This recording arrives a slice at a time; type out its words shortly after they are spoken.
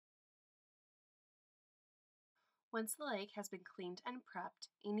Once the leg has been cleaned and prepped,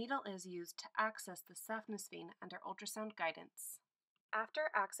 a needle is used to access the saphenous vein under ultrasound guidance. After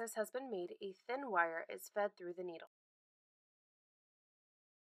access has been made, a thin wire is fed through the needle.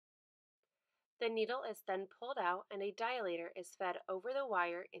 The needle is then pulled out and a dilator is fed over the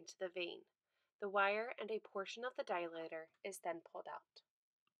wire into the vein. The wire and a portion of the dilator is then pulled out.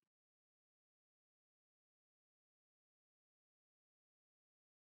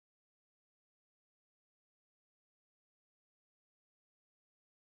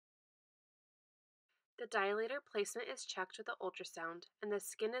 The dilator placement is checked with the ultrasound, and the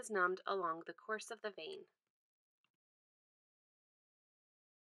skin is numbed along the course of the vein.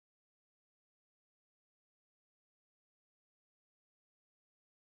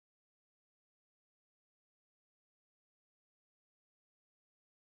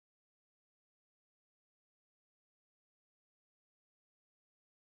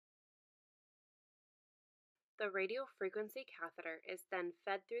 The radiofrequency catheter is then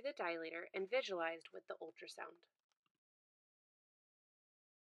fed through the dilator and visualized with the ultrasound.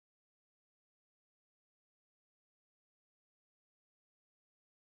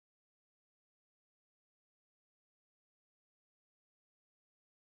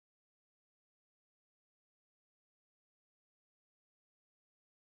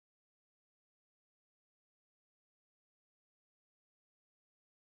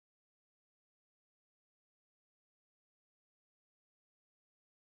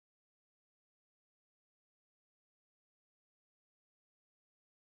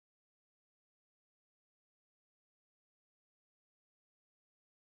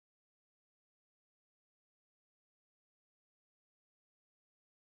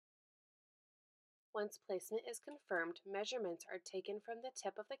 Once placement is confirmed, measurements are taken from the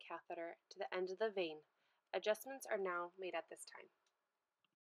tip of the catheter to the end of the vein. Adjustments are now made at this time.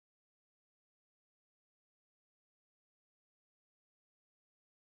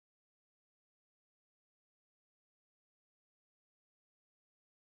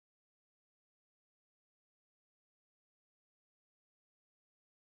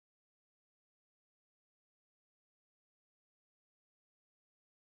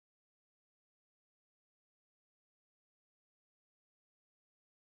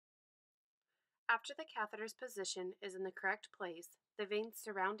 After the catheter's position is in the correct place, the vein's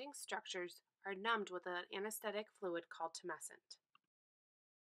surrounding structures are numbed with an anesthetic fluid called tumescent.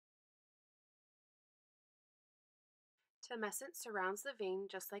 Tumescent surrounds the vein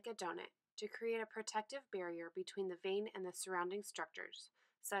just like a donut to create a protective barrier between the vein and the surrounding structures,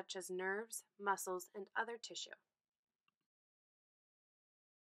 such as nerves, muscles, and other tissue.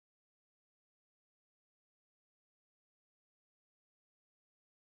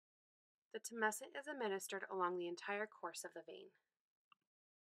 The tumescent is administered along the entire course of the vein.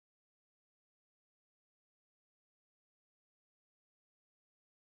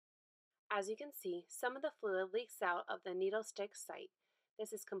 As you can see, some of the fluid leaks out of the needle stick site.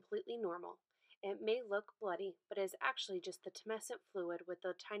 This is completely normal. It may look bloody, but it is actually just the tumescent fluid with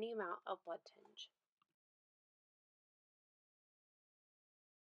a tiny amount of blood tinge.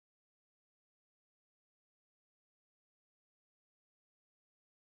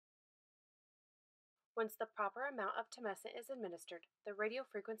 Once the proper amount of tumescent is administered, the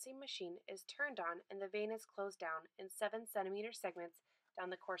radiofrequency machine is turned on and the vein is closed down in 7 centimeter segments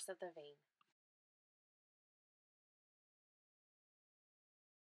down the course of the vein.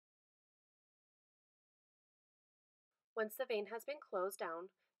 Once the vein has been closed down,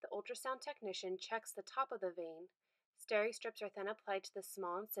 the ultrasound technician checks the top of the vein. Steri strips are then applied to the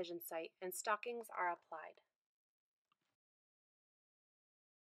small incision site and stockings are applied.